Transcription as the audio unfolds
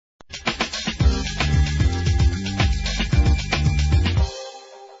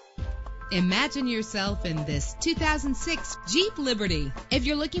Imagine yourself in this 2006 Jeep Liberty. If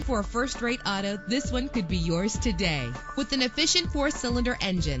you're looking for a first-rate auto, this one could be yours today. With an efficient 4-cylinder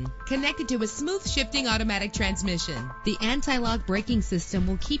engine connected to a smooth shifting automatic transmission, the anti-lock braking system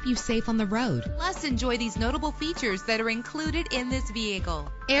will keep you safe on the road. Plus, enjoy these notable features that are included in this vehicle: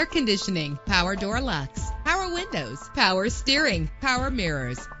 air conditioning, power door locks, power windows, power steering, power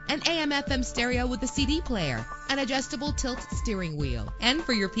mirrors, an AM/FM stereo with a CD player, an adjustable tilt steering wheel. And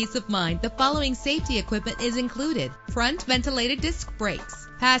for your peace of mind, the following safety equipment is included: front ventilated disc brakes,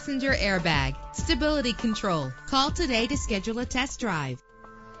 passenger airbag, stability control. Call today to schedule a test drive.